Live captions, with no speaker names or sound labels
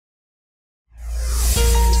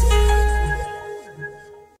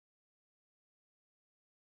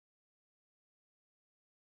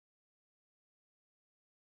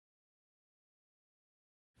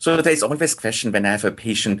So there's always a question when I have a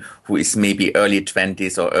patient who is maybe early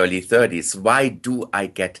 20s or early 30s, why do I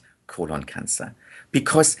get colon cancer?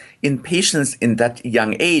 Because in patients in that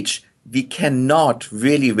young age, we cannot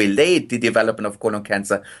really relate the development of colon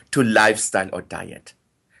cancer to lifestyle or diet.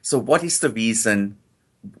 So what is the reason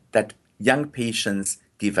that young patients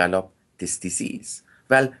develop this disease?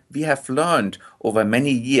 Well, we have learned over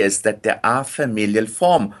many years that there are familial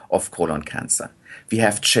forms of colon cancer. We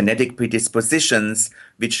have genetic predispositions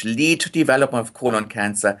which lead to development of colon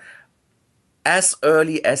cancer as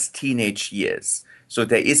early as teenage years. So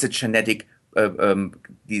there is a genetic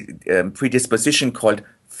predisposition called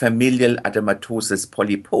familial adenomatosis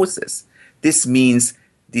polyposis. This means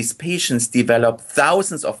these patients develop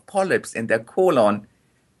thousands of polyps in their colon,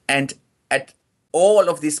 and at all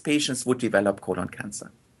of these patients would develop colon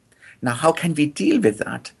cancer. Now, how can we deal with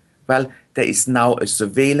that? Well, there is now a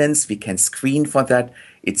surveillance. We can screen for that.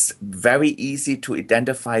 It's very easy to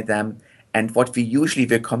identify them. And what we usually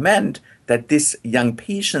recommend that these young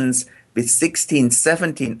patients with 16,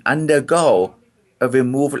 17 undergo a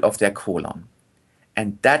removal of their colon.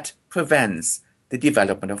 And that prevents the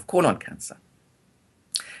development of colon cancer.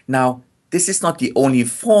 Now, this is not the only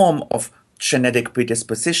form of genetic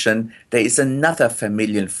predisposition. There is another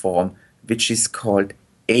familial form which is called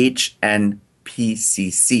HNPCC,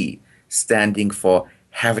 standing for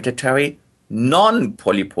Hereditary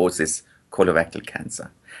Nonpolyposis colorectal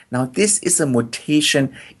cancer. Now, this is a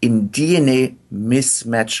mutation in DNA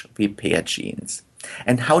mismatch repair genes.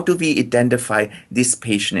 And how do we identify this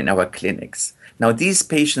patient in our clinics? Now, these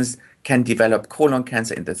patients can develop colon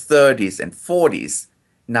cancer in the 30s and 40s.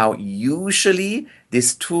 Now, usually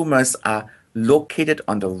these tumors are located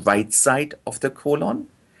on the right side of the colon.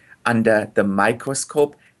 Under the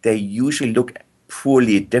microscope, they usually look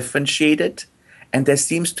poorly differentiated, and there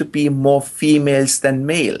seems to be more females than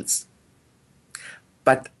males.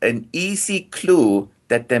 But an easy clue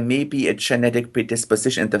that there may be a genetic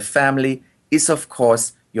predisposition in the family is, of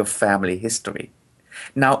course, your family history.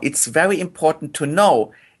 Now, it's very important to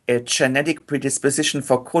know a genetic predisposition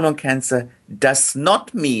for colon cancer does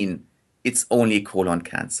not mean it's only colon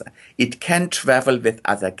cancer. It can travel with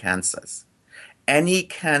other cancers. Any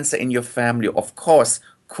cancer in your family, of course,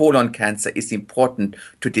 colon cancer is important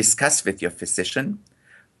to discuss with your physician,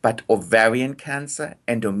 but ovarian cancer,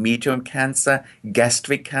 endometrium cancer,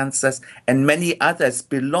 gastric cancers, and many others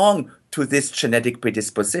belong to this genetic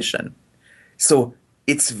predisposition. So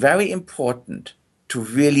it's very important to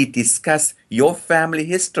really discuss your family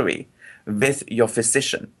history with your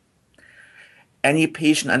physician. Any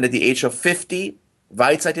patient under the age of 50,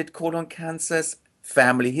 right-sided colon cancers,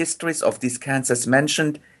 family histories of these cancers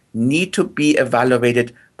mentioned need to be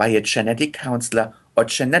evaluated by a genetic counselor or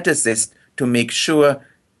geneticist to make sure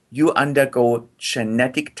you undergo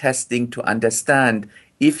genetic testing to understand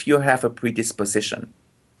if you have a predisposition.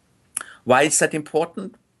 Why is that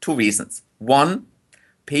important? Two reasons. One,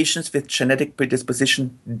 patients with genetic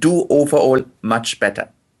predisposition do overall much better.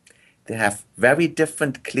 They have very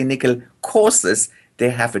different clinical causes. They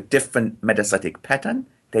have a different metastatic pattern.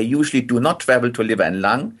 They usually do not travel to liver and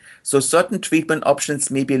lung. So certain treatment options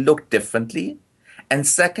maybe look differently. And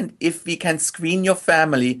second, if we can screen your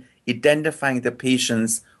family, identifying the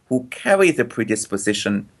patients who carry the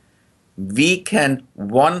predisposition, we can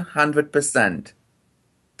 100%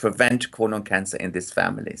 prevent colon cancer in these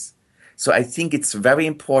families. So I think it's very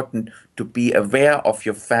important to be aware of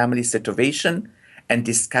your family situation and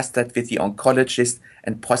discuss that with the oncologist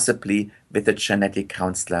and possibly with a genetic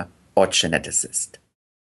counselor or geneticist.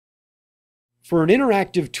 For an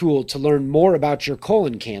interactive tool to learn more about your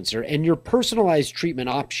colon cancer and your personalized treatment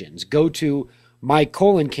options, go to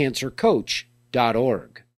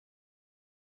mycoloncancercoach.org.